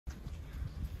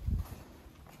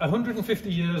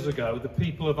150 years ago, the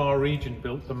people of our region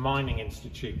built the Mining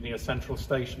Institute near Central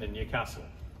Station in Newcastle.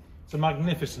 It's a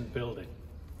magnificent building.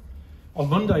 On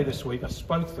Monday this week, I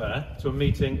spoke there to a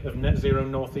meeting of Net Zero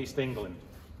North East England.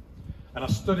 And I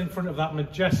stood in front of that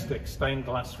majestic stained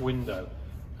glass window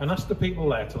and asked the people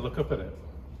there to look up at it.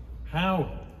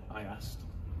 How, I asked,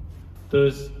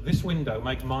 does this window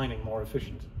make mining more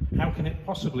efficient? How can it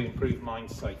possibly improve mine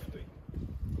safety?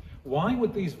 Why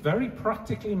would these very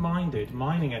practically minded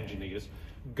mining engineers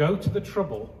go to the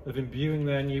trouble of imbuing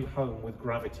their new home with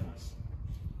gravitas?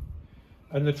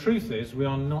 And the truth is, we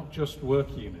are not just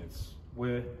work units,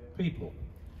 we're people.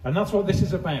 And that's what this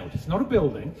is about. It's not a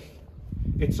building,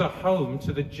 it's a home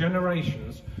to the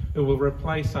generations who will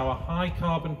replace our high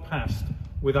carbon past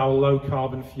with our low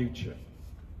carbon future.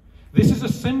 This is a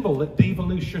symbol that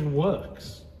devolution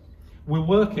works. We're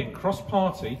working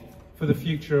cross-party for the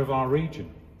future of our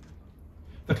region.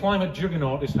 The climate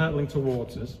juggernaut is hurtling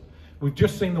towards us. We've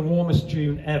just seen the warmest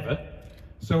June ever.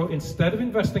 So instead of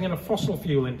investing in a fossil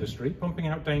fuel industry, pumping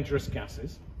out dangerous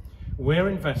gases, we're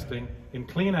investing in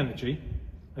clean energy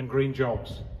and green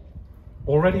jobs.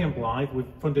 Already in Blyth, we've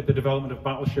funded the development of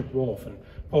Battleship Wharf and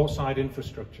portside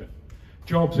infrastructure.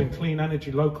 Jobs in clean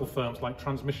energy local firms like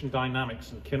Transmission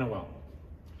Dynamics and Kinnewell.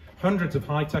 Hundreds of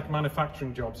high-tech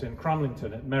manufacturing jobs in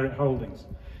Cramlington at Merit Holdings.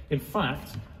 In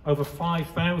fact, over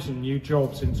 5,000 new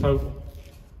jobs in total.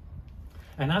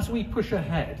 And as we push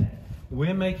ahead,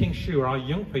 we're making sure our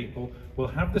young people will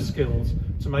have the skills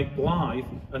to make Blyth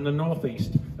and the North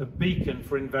East a beacon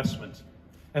for investment.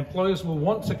 Employers will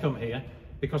want to come here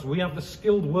because we have the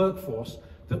skilled workforce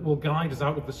that will guide us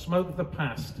out of the smoke of the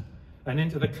past and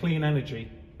into the clean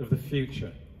energy of the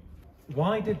future.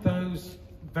 Why did those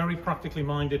very practically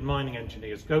minded mining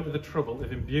engineers go to the trouble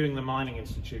of imbuing the Mining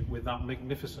Institute with that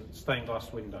magnificent stained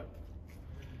glass window?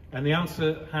 And the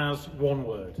answer has one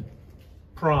word: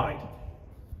 pride.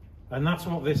 And that's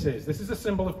what this is. This is a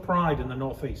symbol of pride in the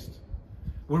North East.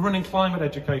 We're running climate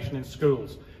education in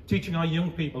schools, teaching our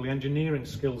young people the engineering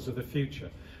skills of the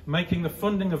future, making the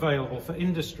funding available for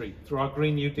industry through our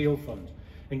Green New Deal Fund,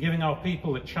 and giving our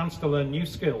people a chance to learn new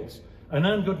skills and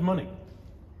earn good money.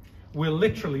 We're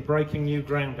literally breaking new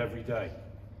ground every day.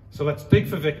 So let's dig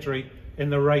for victory in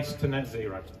the race to net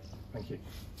zero. Thank you.